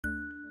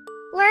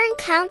Learn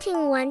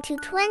counting 1 to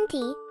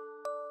 20.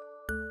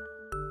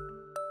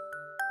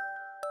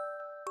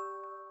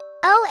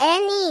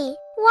 O-N-E,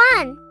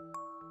 1.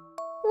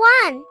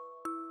 1.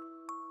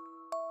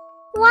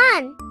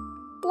 1.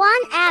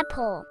 1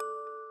 apple.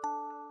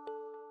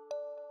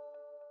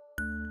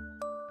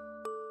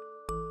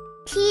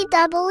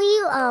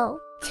 T-W-O,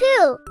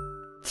 2.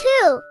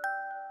 2.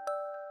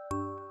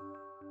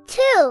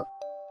 2.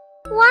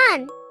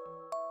 1.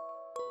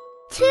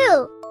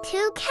 2.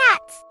 2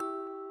 cats.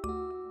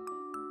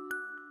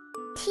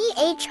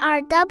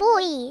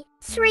 T-H-R-E-E,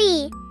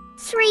 3.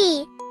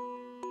 3.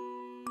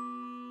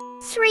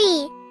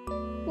 3.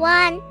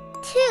 1,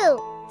 2,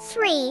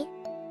 3.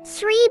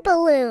 3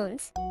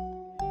 balloons.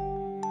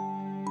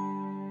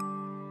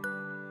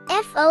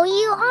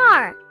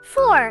 F-O-U-R,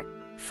 4.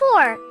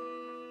 4.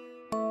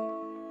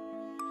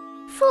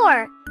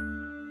 4.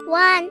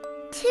 1,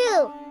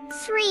 2,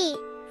 3,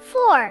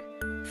 4.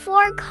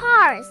 4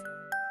 cars.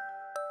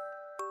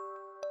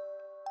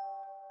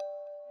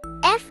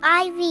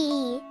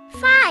 F-I-V-E,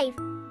 5.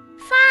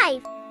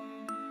 5.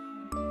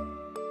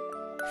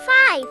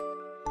 5.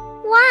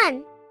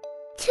 1,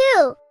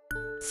 2,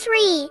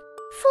 3,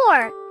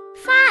 4,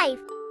 5.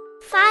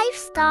 5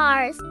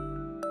 stars.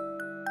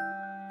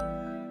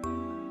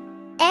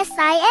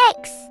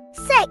 S-I-X,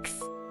 6.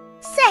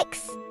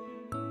 6.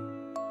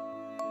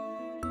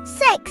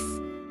 6.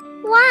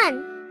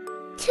 1,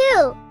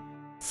 2,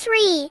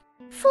 3,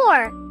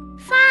 4,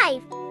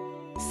 5.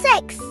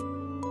 6.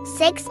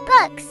 6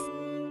 books.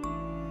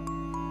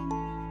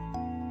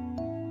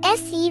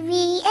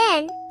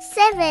 S-E-V-E-N,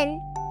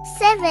 7.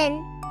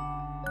 7.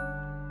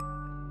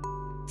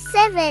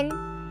 7.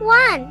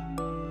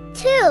 1,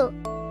 2,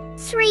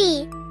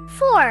 3,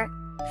 4,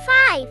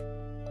 5.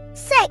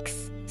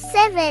 6.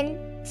 7.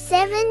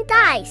 7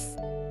 dice.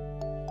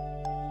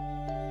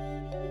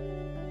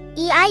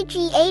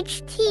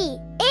 E-I-G-H-T,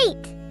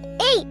 8.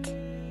 8.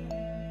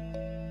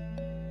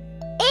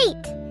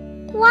 8.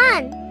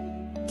 1,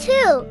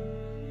 2,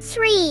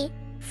 3,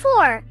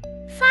 4,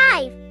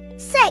 5,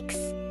 6,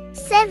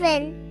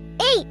 7,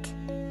 8.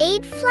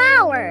 8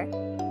 flower.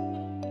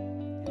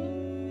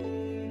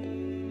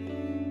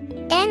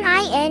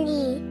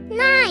 N-I-N-E,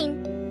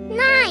 9.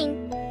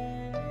 9.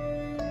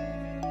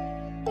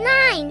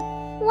 9.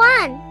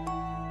 1,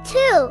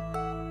 2,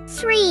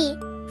 3,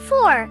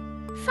 4,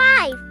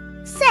 5,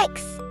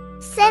 6,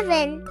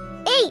 7,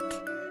 8.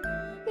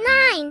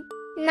 9.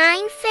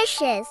 9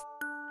 fishes.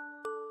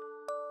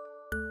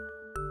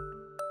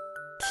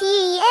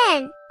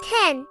 T-E-N,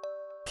 10.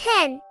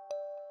 10.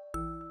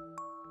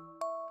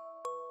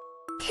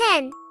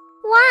 10.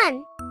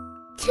 1,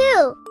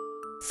 2,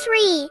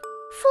 3,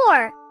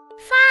 4,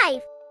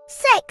 5,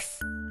 6,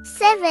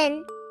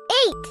 7,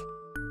 8.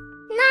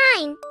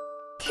 9.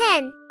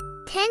 10.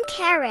 10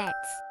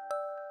 carrots.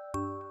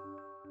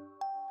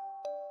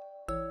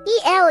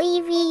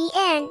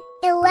 E-L-E-V-E-N,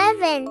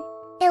 11.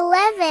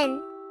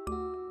 11.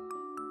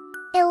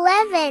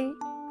 11.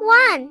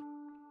 1,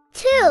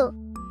 2,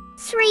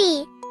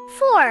 3,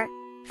 4,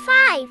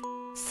 5,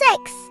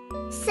 6,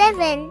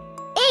 7,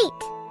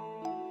 8.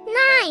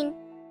 9.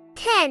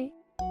 10.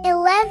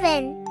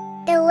 11.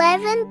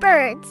 11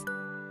 birds.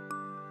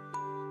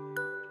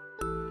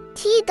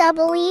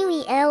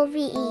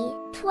 T-W-E-L-V-E,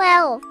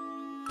 12.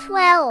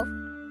 12.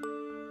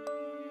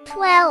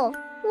 12.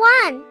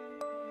 1,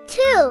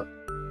 2,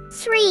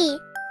 3,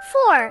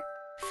 4,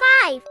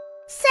 5,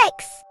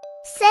 6,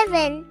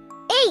 7,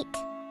 8.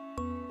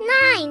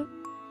 9.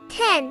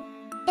 10.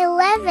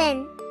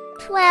 11.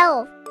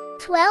 12.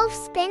 12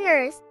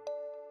 spinners.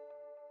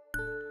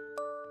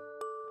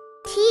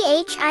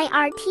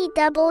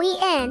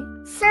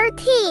 T-H-I-R-T-W-E-N,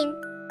 13.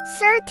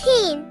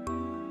 13.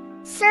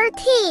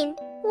 13.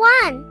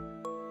 1,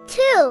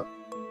 2,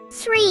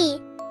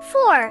 3,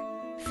 4,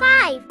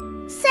 5,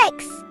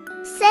 6,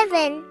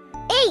 7,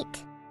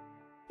 8.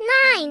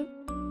 9.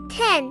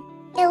 10.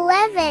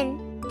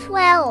 11.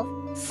 12.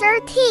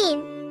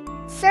 13.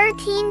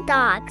 13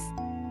 dogs.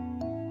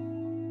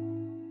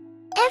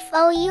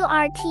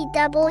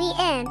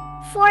 F-O-U-R-T-W-E-N,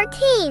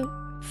 14.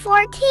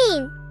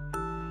 14.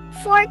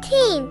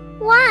 14.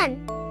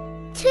 1,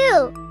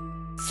 2,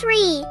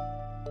 3,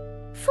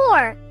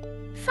 4,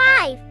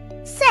 5,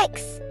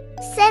 6,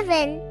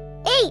 7,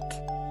 8.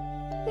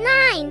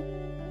 9.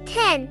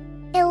 10.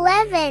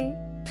 11.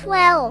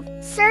 12.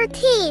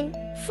 13.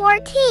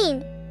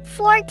 14.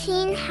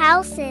 14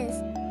 houses.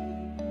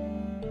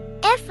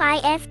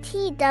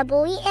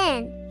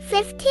 F-I-F-T-W-E-N,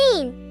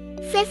 15.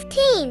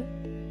 15.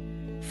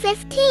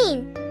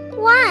 15.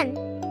 1,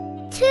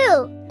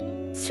 2,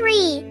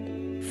 3,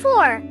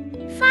 4,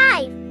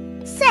 5,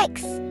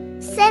 6,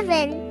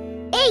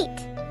 7, 8.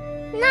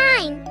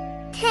 9.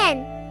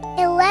 10.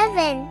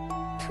 11.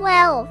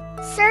 12.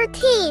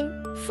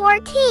 13.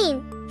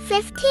 14.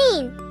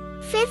 15.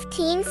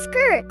 15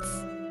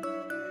 skirts.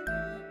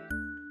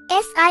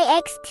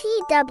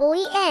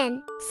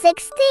 S-I-X-T-W-E-N,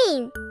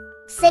 16.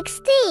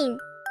 16.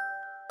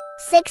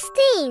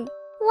 16.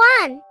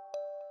 1,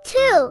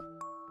 2,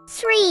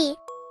 3,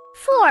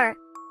 4,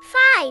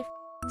 5,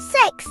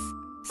 6,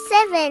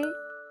 7,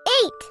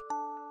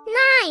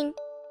 9,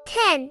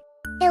 10,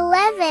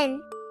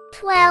 11,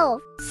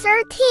 12,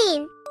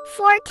 13,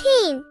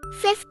 14,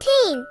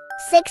 15,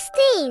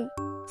 16.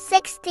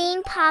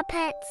 16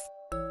 puppets.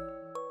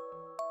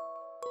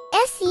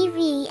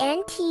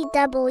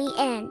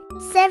 SEVENTWEN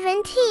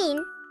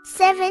 17,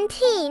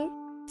 17,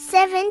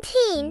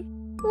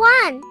 17.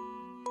 1,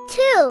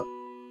 2,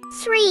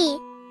 3,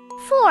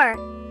 4,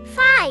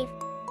 5,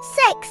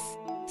 6,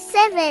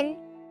 7,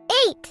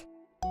 8,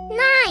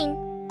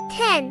 9,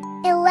 10,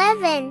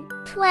 11,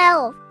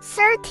 12,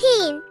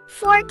 13,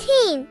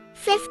 14,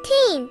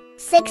 15,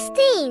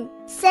 16,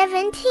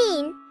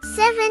 17,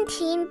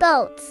 17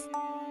 boats.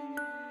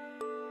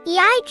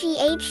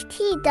 EIGHTWEN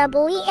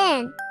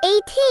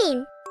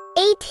 18,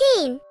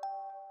 18,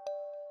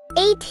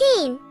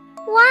 18.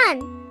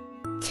 1,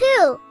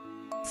 2,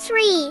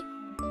 3,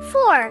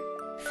 4,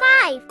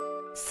 5,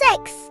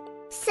 6,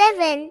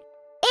 7,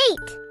 8,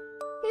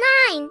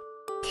 9,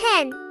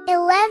 10,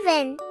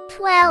 11,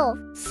 12,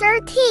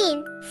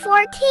 13,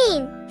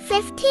 14,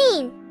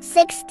 15,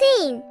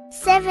 16,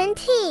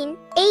 17,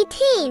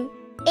 18,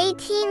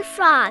 18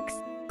 frogs.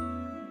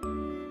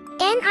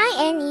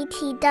 NINETWEN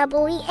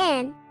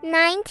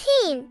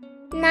 19,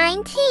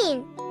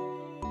 19,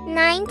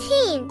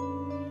 19.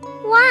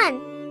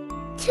 1,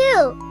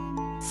 2,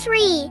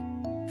 3,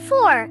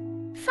 4,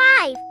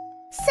 5,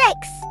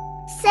 6,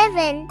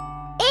 7,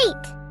 8,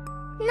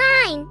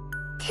 9,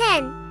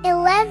 10,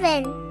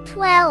 11,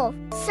 12,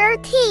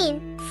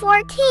 13,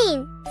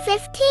 14,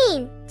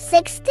 15,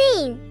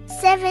 16,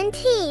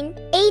 17,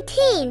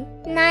 18,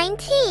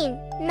 19,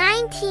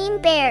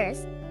 19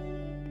 bears.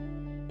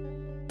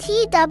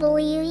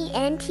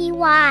 TWENTY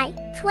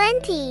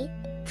 20,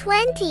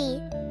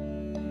 20,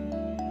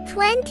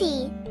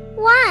 20.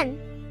 1,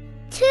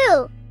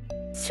 2,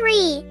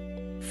 3,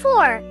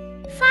 4,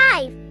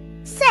 5,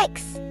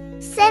 6,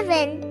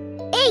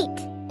 7, 8,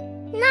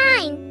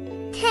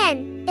 9,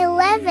 10,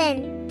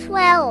 11,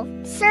 12,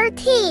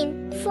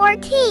 13,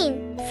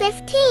 14,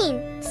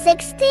 15,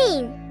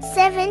 16,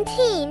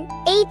 17,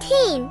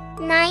 18,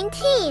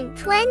 19,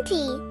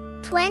 20,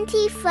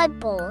 20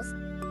 footballs.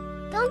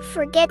 Don't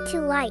forget to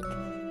like,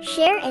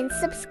 share and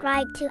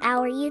subscribe to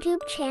our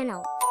YouTube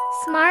channel,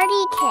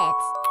 Smartie Kidz,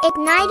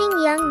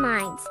 Igniting Young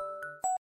Minds.